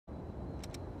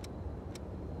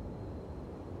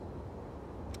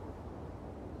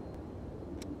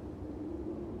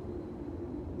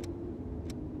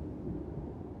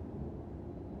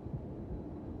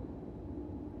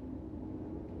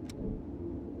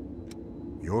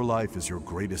Your life is your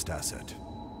greatest asset.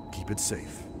 Keep it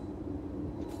safe.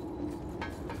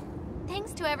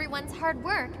 Thanks to everyone's hard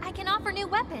work, I can offer new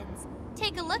weapons.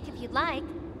 Take a look if you'd like.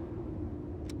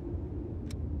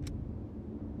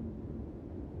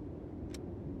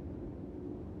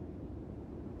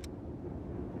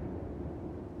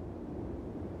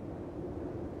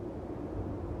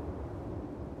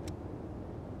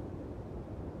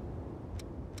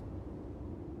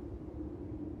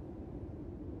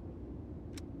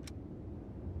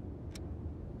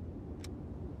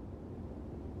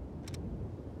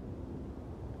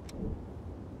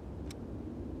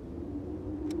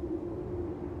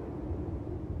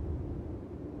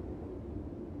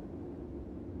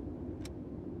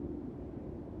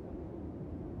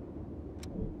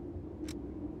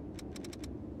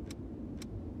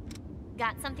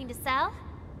 Got something to sell?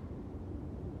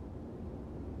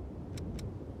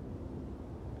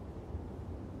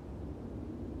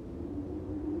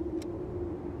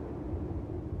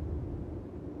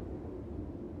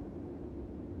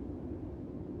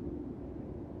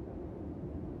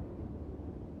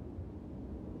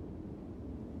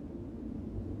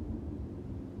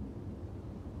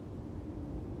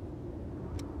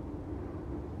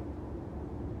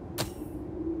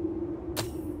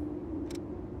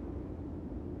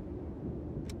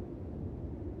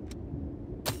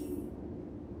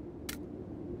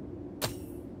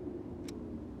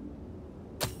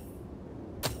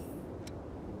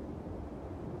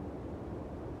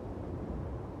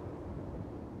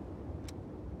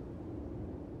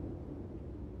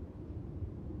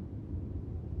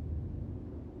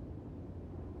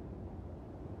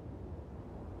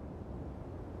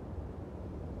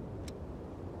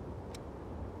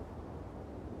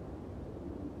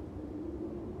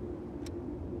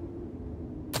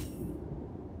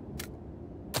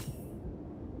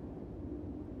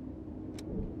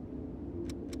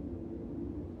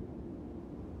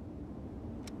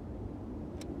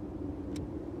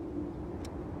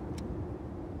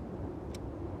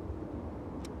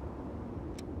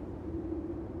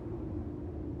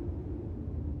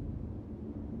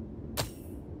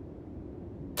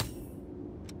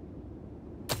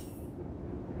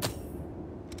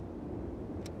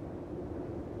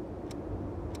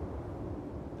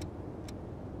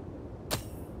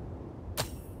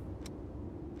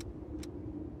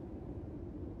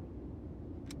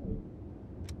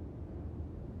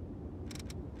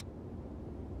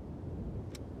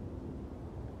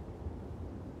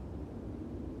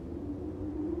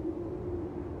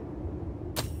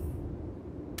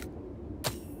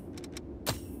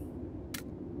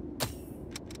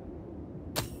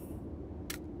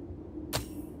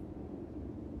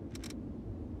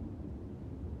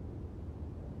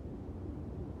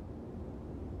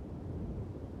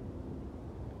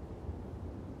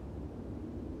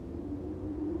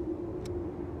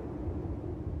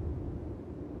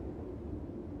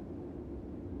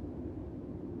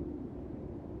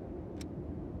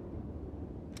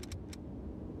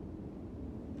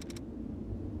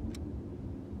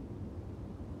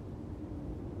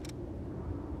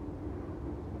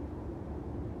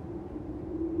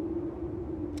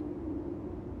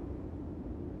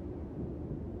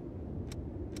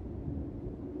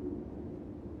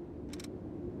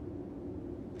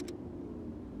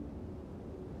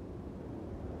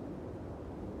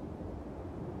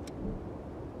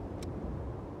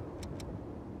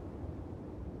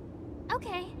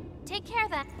 Okay, take care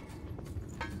then.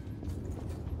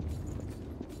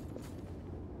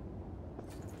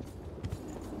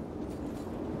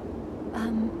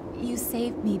 You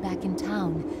saved me back in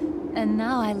town, and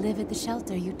now I live at the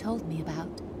shelter you told me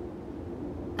about.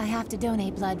 I have to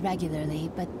donate blood regularly,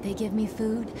 but they give me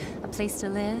food, a place to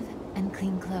live, and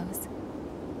clean clothes.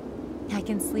 I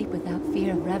can sleep without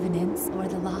fear of revenants or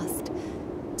the lost.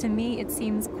 To me, it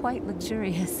seems quite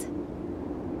luxurious.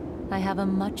 I have a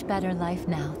much better life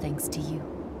now, thanks to you.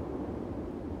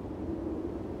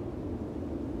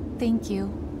 Thank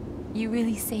you. You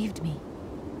really saved me.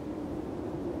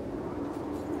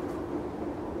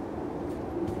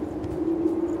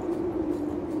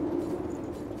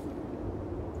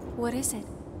 What is it?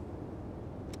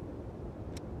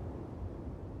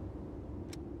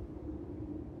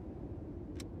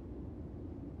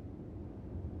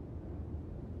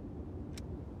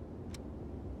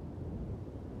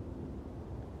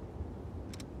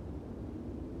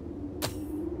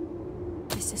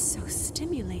 This is so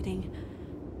stimulating.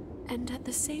 And at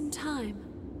the same time,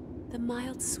 the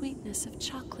mild sweetness of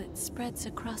chocolate spreads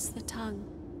across the tongue.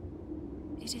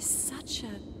 It is such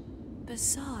a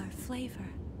bizarre flavor.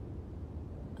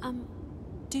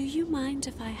 Do you mind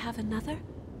if I have another?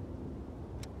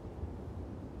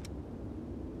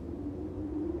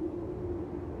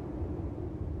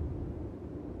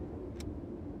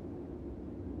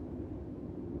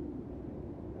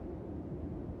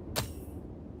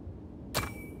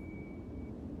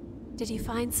 Did you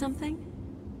find something?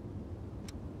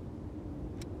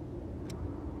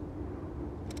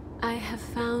 I have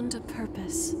found a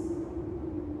purpose.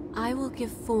 I will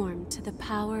give form to the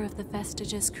power of the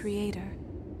Vestige's creator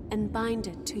and bind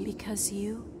it to you because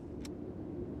you...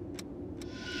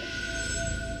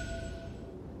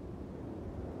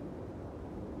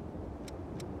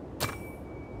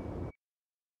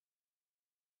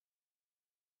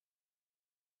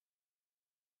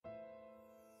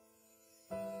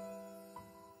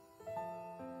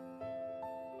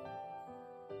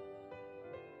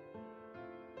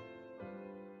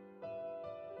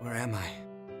 Where am I?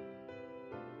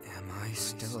 Am I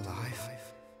still alive?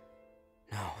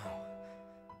 No.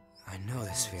 I know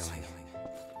this feeling.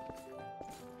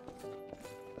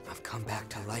 I've come back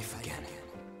to life again.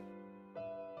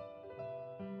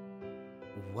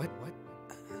 What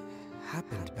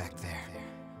happened back there?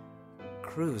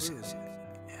 Cruz,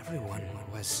 everyone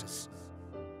was...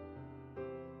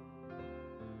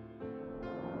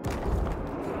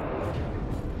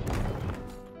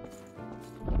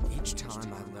 Each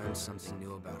time I learned something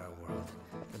new about our world,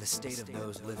 or the state of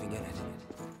those living in it,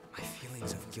 my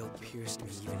feelings of guilt pierced me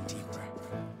even deeper.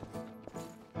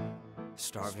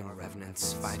 Starving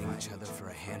revenants fighting each other for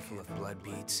a handful of blood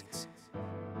beads,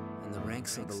 and the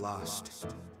ranks of the lost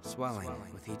swelling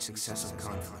with each successive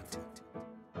conflict.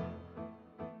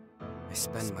 I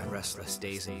spend my restless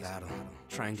days in battle,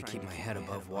 trying to keep my head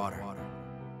above water.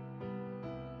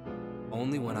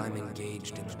 Only when I'm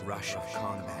engaged in the rush of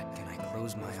combat can I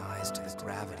close my eyes to the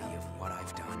gravity of what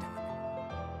I've done.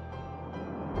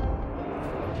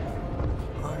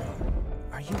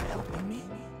 Are you helping me?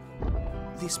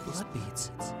 These blood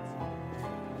beads.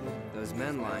 Those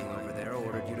men lying over there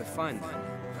ordered you to find them,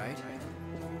 right?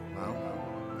 Well,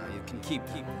 now you can keep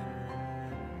them.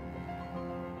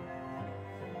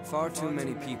 Far too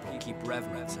many people keep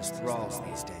revenants as thralls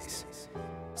these days.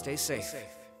 Stay safe,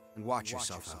 and watch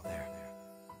yourself out there.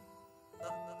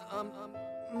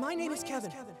 My name is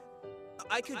Kevin.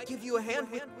 I could give you a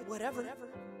hand with whatever.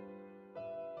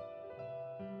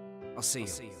 I'll see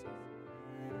you.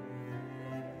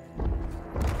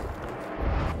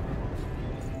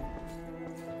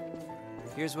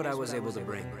 Here's what I was able to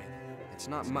bring. It's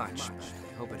not much, but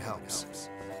I hope it helps.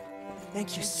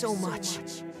 Thank you so much.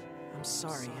 I'm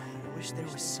sorry. I wish there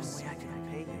was some way I could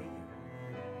repay you.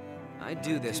 I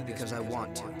do this because I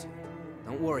want to.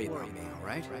 Don't worry about me, all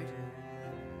right?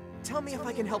 Tell me if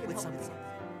I can help with something.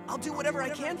 I'll do whatever I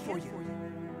can for you.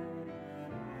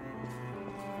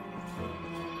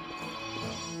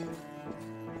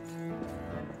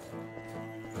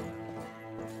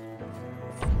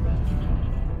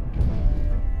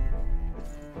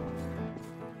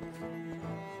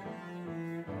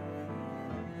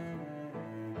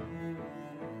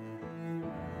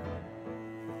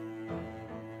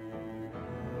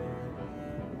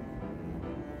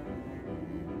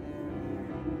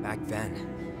 Back then,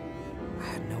 I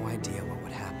had no idea what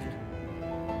would happen.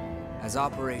 As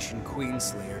Operation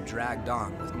Queenslayer dragged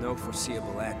on with no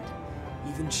foreseeable end,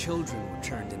 even children were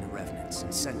turned into revenants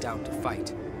and sent out to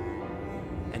fight.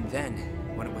 And then,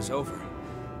 when it was over,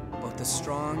 both the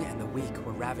strong and the weak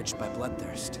were ravaged by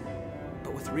bloodthirst.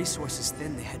 But with resources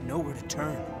thin, they had nowhere to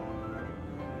turn.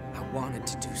 I wanted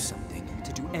to do something,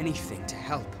 to do anything to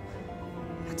help.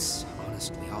 That's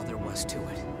honestly all there was to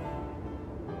it.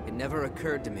 It never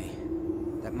occurred to me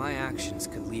that my actions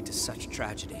could lead to such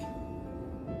tragedy.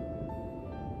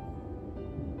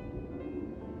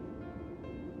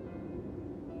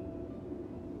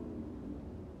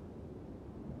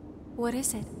 What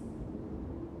is it?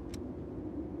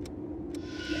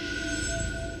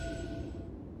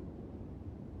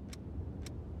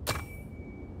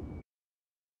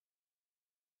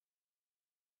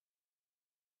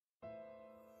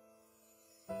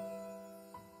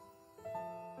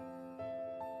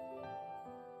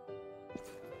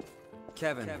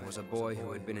 Kevin was a boy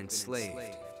who had been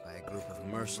enslaved by a group of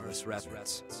merciless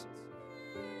revenants.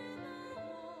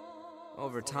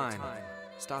 Over time,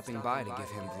 stopping by to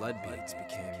give him blood beads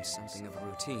became something of a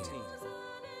routine.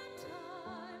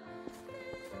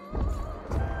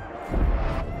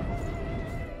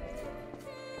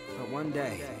 But one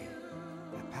day,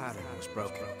 that pattern was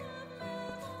broken.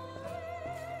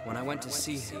 When I went to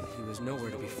see him, he was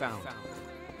nowhere to be found,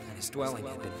 and his dwelling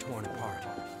had been torn apart.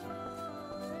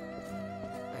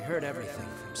 I heard everything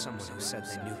from someone who said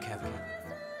they knew Kevin.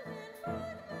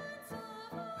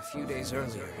 A few days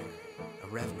earlier, a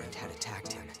revenant had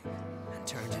attacked him and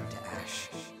turned him to ash.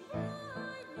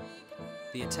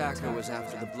 The attacker was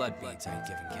after the blood beads I'd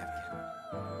given Kevin.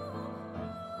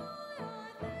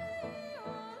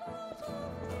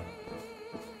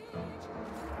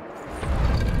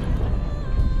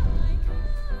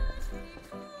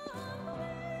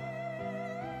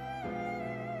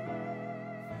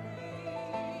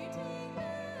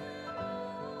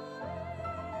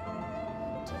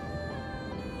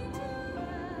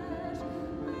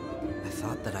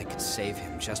 thought that I could save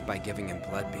him just by giving him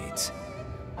blood beads,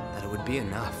 that it would be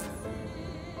enough.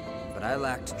 But I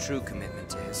lacked true commitment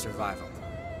to his survival.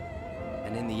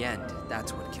 And in the end,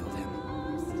 that's what killed him.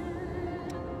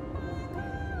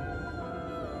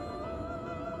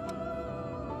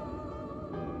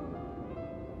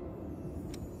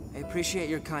 I appreciate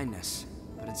your kindness,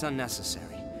 but it's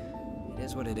unnecessary. It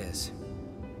is what it is.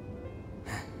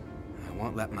 I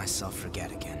won't let myself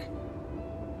forget again.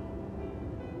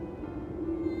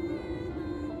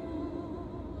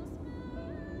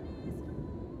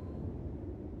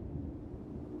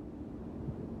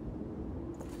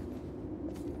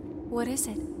 What is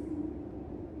it?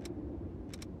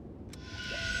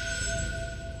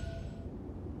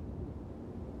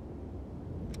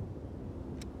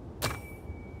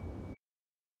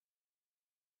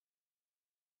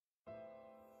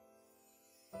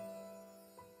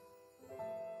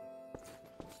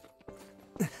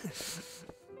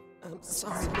 I'm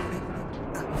sorry, Louis.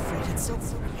 I'm afraid it's over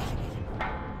for me.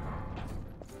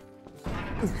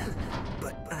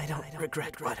 But I don't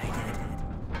regret what I did.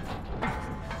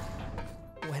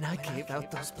 When I gave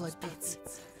out those blood beads,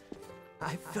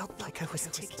 I felt like I was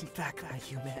taking back my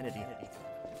humanity.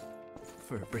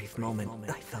 For a brief moment,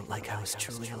 I felt like I was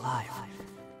truly alive.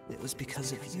 It was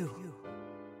because of you.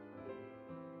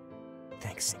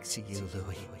 Thanks to you,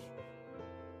 Louis.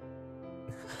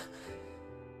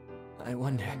 I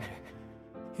wonder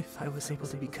if I was able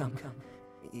to become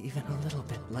even a little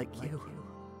bit like you.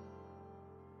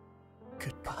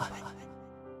 Goodbye.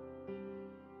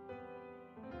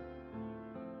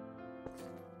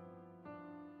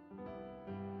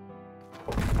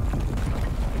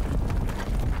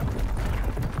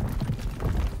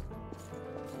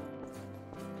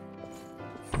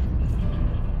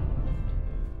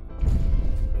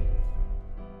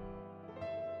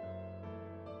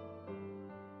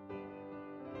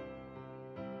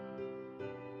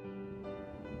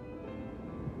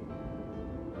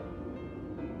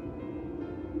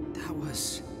 That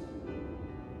was...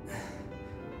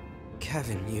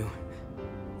 Kevin, you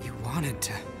wanted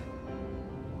to...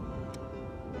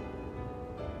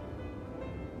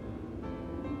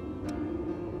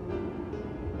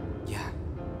 Yeah.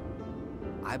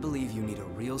 I believe you need a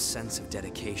real sense of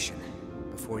dedication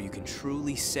before you can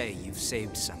truly say you've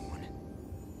saved someone.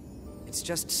 It's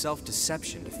just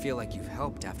self-deception to feel like you've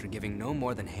helped after giving no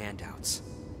more than handouts.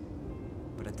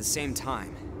 But at the same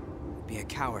time, I'd be a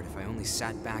coward if I only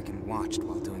sat back and watched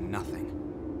while doing nothing.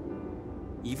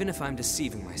 Even if I'm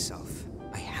deceiving myself,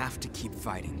 I have to keep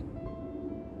fighting.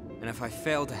 And if I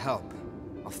fail to help,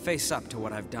 I'll face up to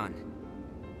what I've done.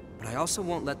 But I also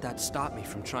won't let that stop me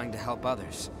from trying to help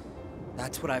others.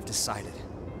 That's what I've decided.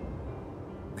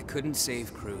 I couldn't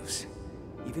save Cruz.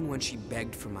 Even when she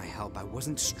begged for my help, I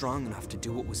wasn't strong enough to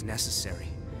do what was necessary.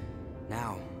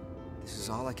 Now, this is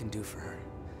all I can do for her.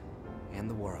 And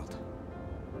the world.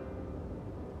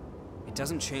 It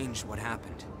doesn't change what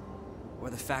happened, or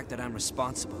the fact that I'm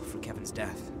responsible for Kevin's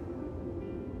death.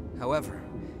 However,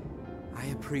 I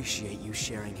appreciate you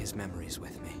sharing his memories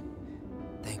with me.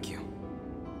 Thank you.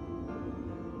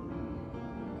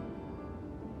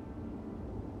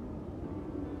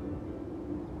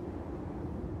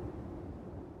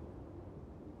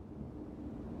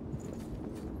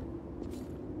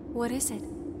 What is it?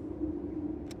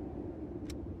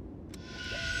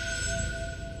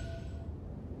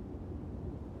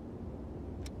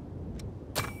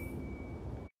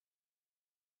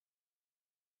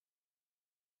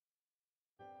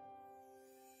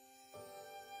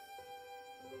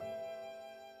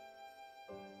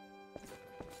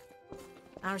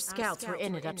 Our scouts were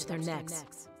in it up to their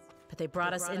necks, but they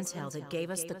brought us intel that gave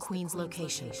us the Queen's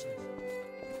location.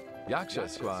 Yaksha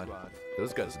squad,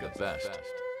 those guys are the best.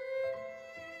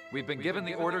 We've been given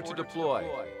the order to deploy.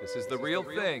 This is the real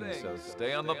thing, so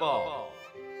stay on the ball.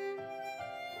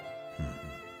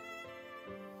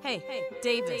 Hey,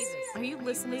 Davis, are you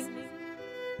listening?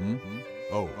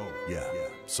 Oh, yeah.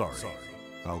 Sorry.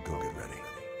 I'll go get ready.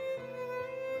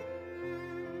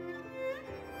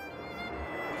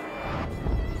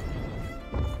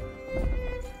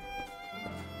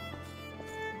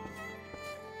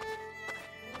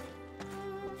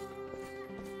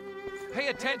 Pay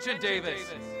attention,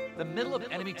 Davis! The middle of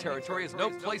enemy territory is no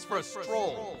place for a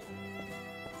stroll.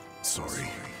 Sorry.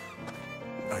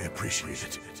 I appreciate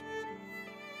it.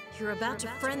 You're about to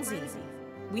frenzy.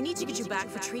 We need to get you back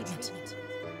for treatment.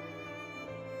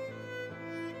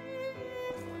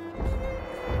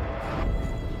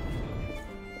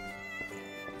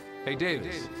 Hey,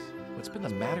 Davis, what's been the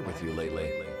matter with you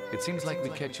lately? It seems like we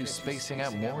catch you spacing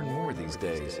out more and more these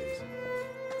days.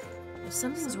 If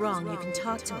something's wrong, you can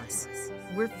talk to us.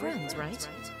 We're friends, right?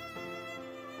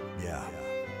 Yeah,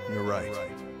 you're right.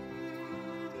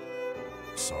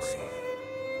 Sorry.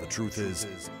 The truth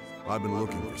is, I've been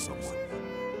looking for someone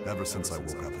ever since I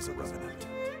woke up as a revenant.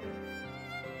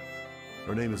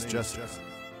 Her name is Jessica.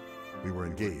 We were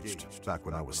engaged back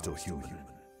when I was still human.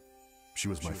 She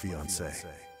was my fiancée.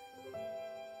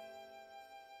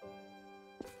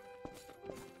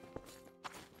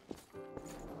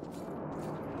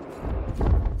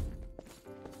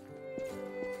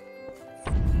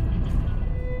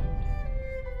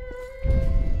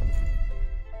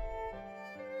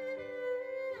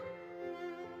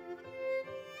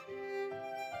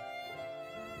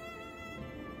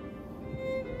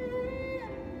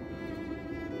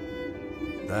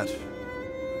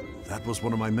 That was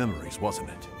one of my memories, wasn't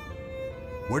it?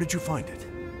 Where did you find it?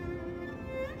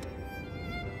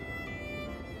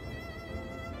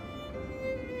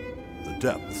 The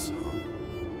depths,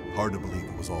 huh? Hard to believe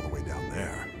it was all the way down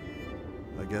there.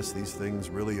 I guess these things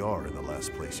really are in the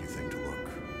last place you think to look.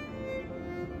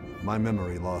 My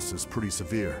memory loss is pretty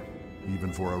severe,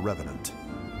 even for a revenant.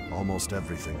 Almost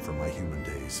everything from my human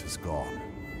days is gone.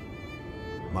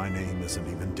 My name isn't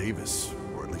even Davis,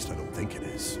 or at least I don't think it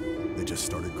is. They just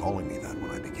started calling me that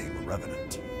when I became a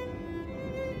revenant.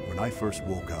 When I first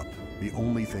woke up, the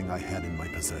only thing I had in my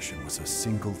possession was a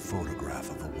single photograph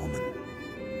of a woman.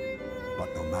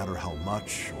 But no matter how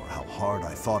much or how hard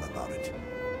I thought about it,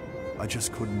 I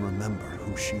just couldn't remember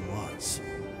who she was.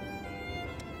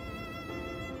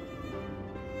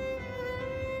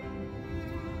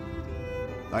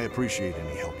 I appreciate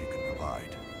any help you can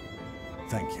provide.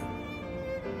 Thank you.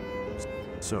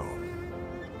 So,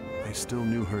 I still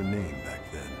knew her name back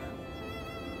then.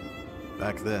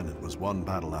 Back then, it was one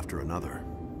battle after another.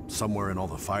 Somewhere in all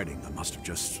the fighting, I must have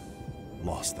just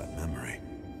lost that memory.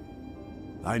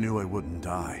 I knew I wouldn't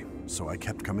die, so I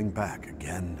kept coming back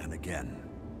again and again.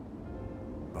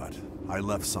 But I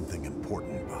left something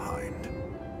important behind.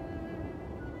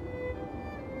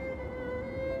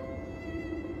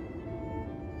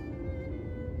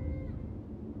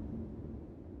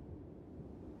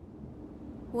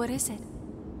 What is it?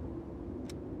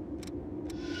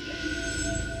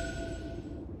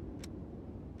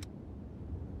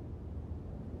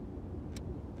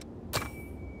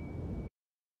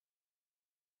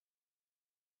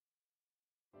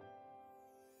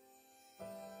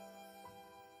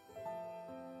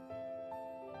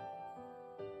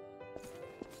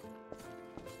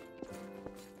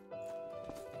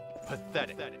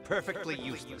 Pathetic. Perfectly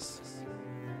useless.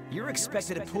 You're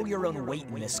expected to pull your own weight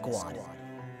in this squad.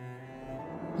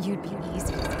 You'd be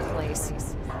easy to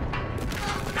replace.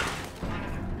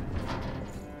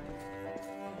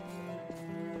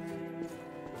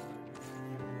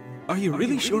 Are you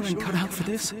really sure I'm cut out for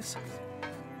this?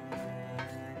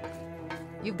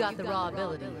 You've got the raw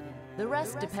ability. The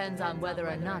rest depends on whether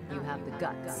or not you have the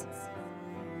guts.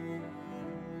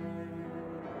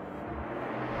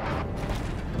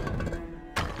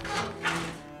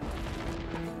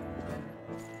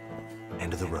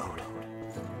 End of the road.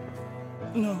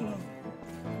 No.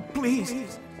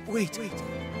 Please. Wait.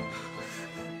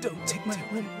 Don't take my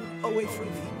home away from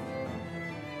me.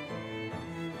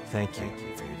 Thank you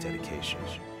for your dedication.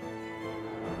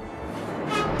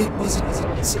 It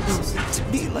wasn't supposed to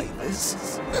be like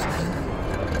this.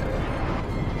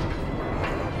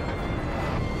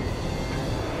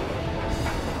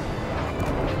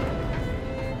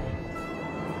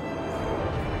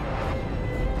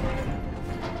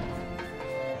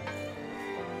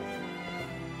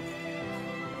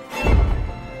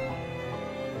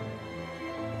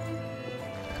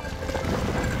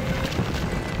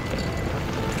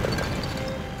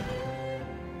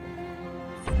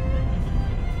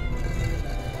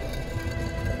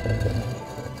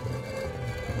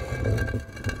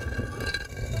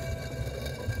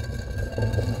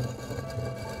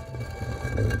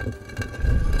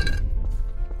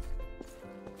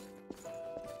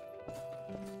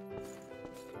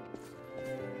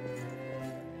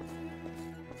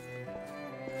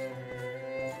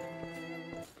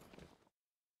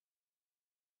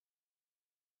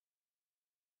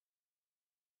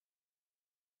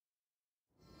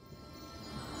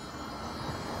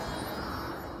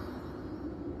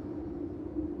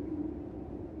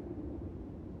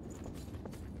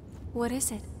 What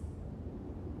is it?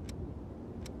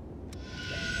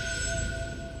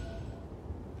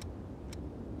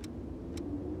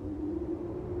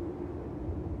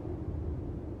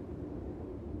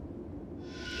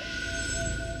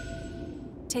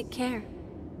 Take care.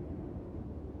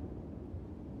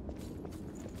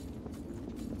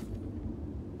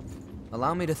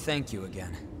 Allow me to thank you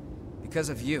again, Because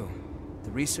of you,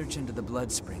 the research into the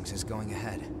Blood Springs is going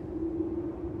ahead.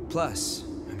 Plus,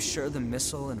 I'm sure the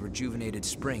missile and rejuvenated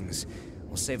springs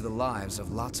will save the lives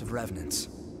of lots of Revenants.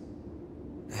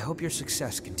 I hope your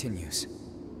success continues.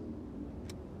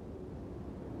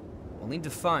 We'll need to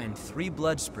find 3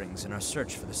 Blood Springs in our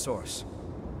search for the source.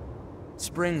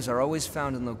 Springs are always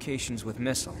found in locations with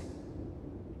missile.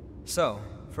 So,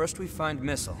 first we find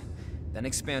missile, then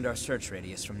expand our search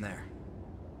radius from there.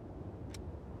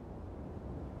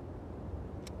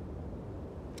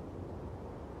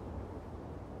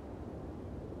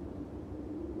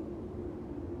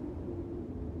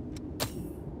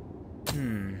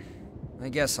 I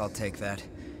guess I'll take that.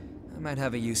 I might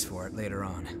have a use for it later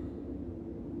on.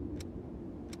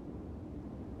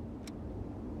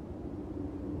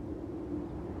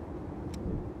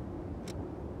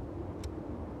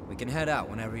 We can head out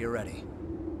whenever you're ready.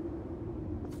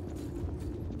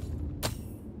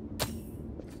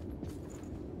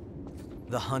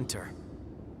 The Hunter.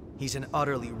 He's an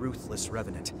utterly ruthless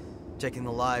revenant, taking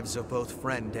the lives of both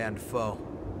friend and foe.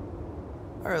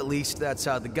 Or at least that's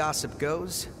how the gossip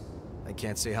goes. I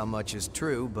can't say how much is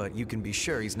true, but you can be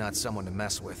sure he's not someone to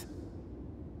mess with.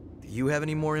 Do you have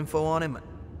any more info on him?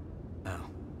 Oh,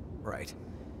 right.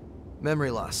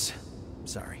 Memory loss.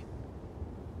 Sorry.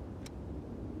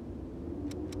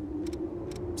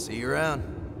 See you around.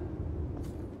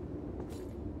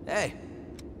 Hey!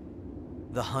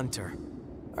 The Hunter.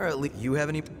 Or at least you have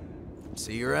any...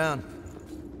 See you around.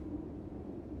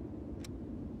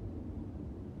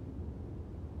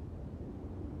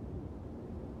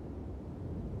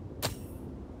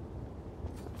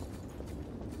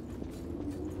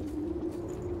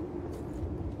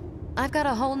 I've got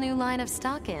a whole new line of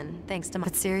stock in, thanks to my...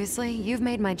 But seriously, you've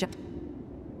made my job...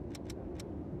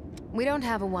 We don't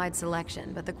have a wide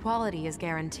selection, but the quality is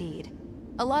guaranteed.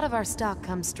 A lot of our stock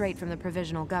comes straight from the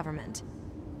provisional government.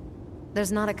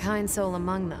 There's not a kind soul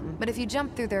among them, but if you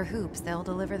jump through their hoops, they'll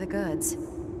deliver the goods.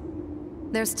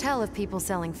 There's tell of people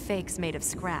selling fakes made of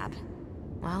scrap.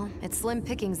 Well, it's slim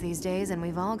pickings these days, and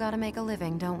we've all got to make a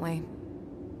living, don't we?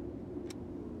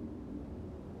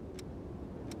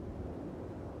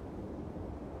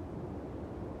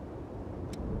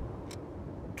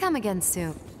 Come again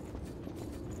soon.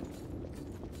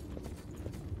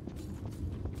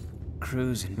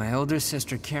 Cruz and my older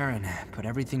sister Karen put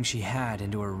everything she had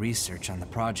into her research on the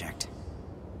project.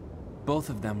 Both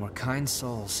of them were kind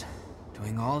souls,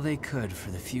 doing all they could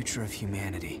for the future of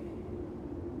humanity.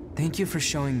 Thank you for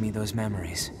showing me those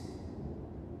memories.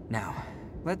 Now,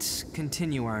 let's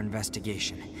continue our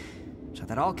investigation, so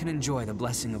that all can enjoy the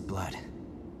blessing of blood.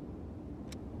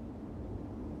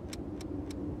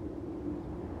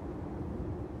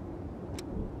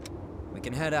 We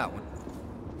can head out.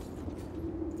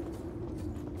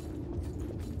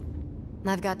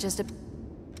 I've got just a...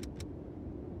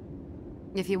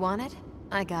 If you want it,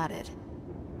 I got it.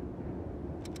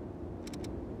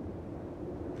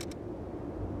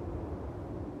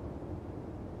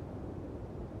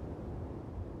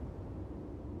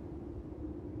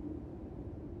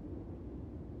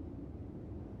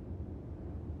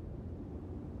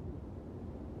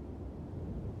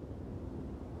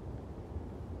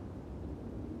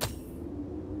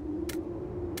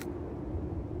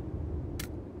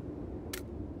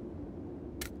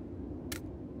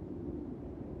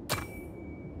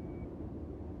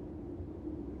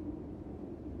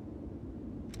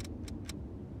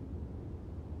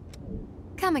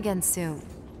 Come again soon.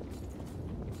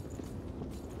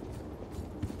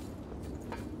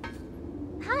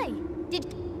 Hi,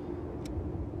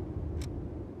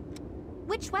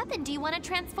 Which weapon do you want to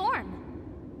transform?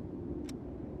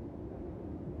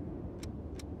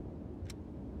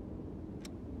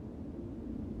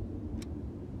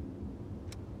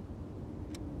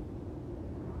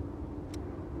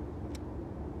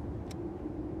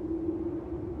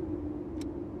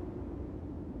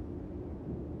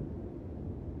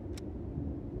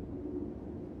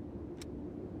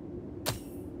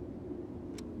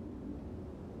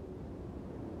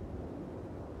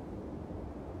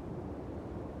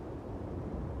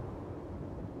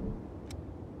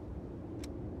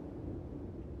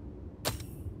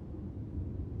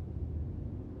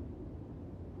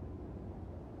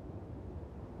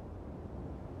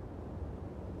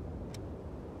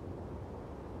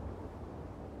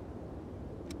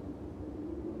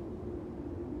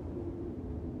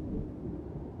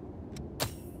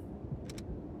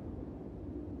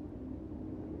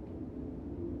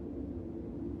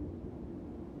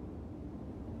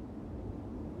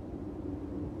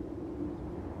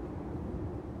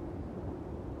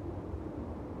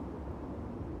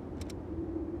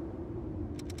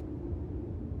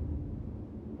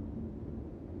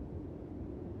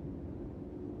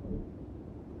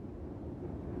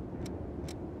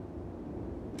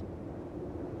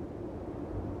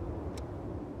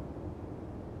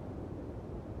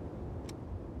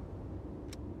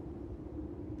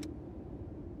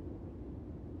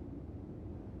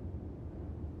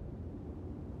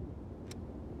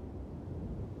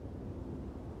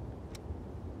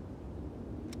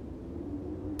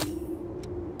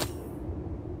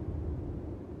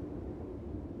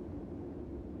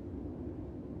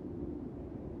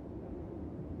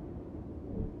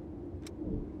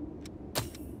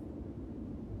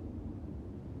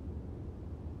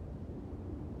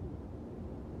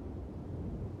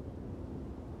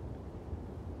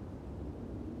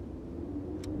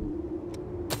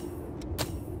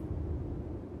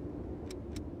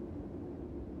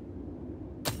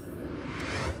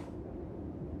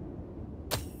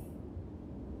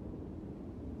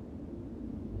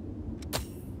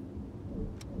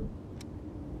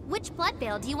 blood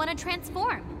veil do you want to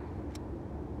transform?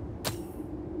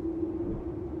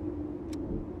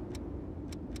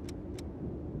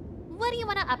 What do you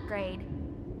want to upgrade?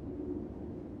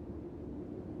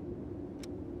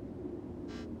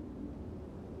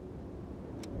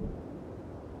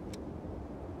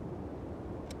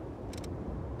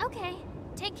 Okay,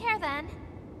 take care then.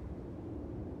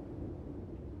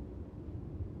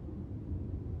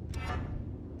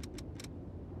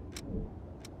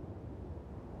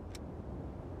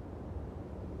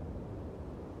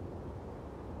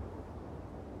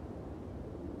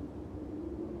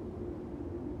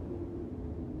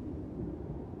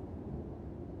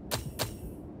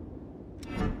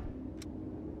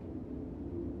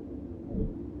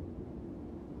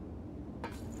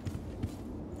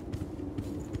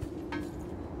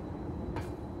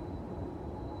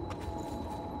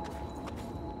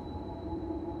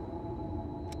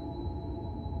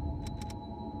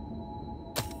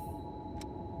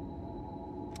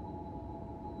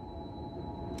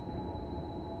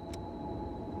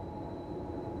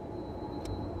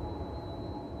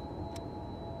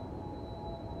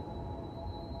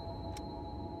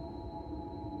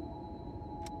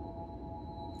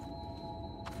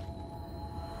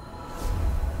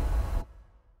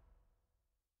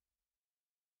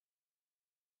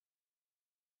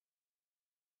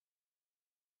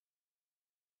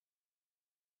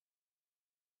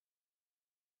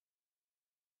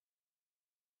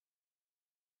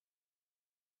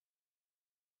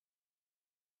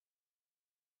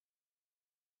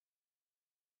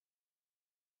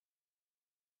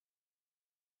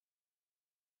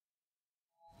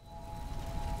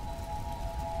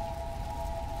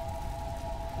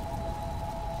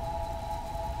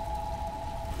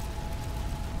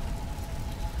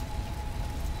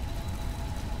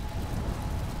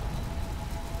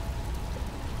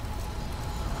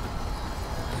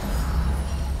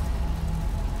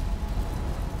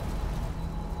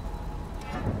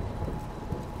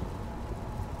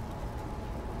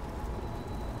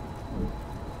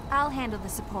 I'll handle the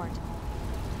support.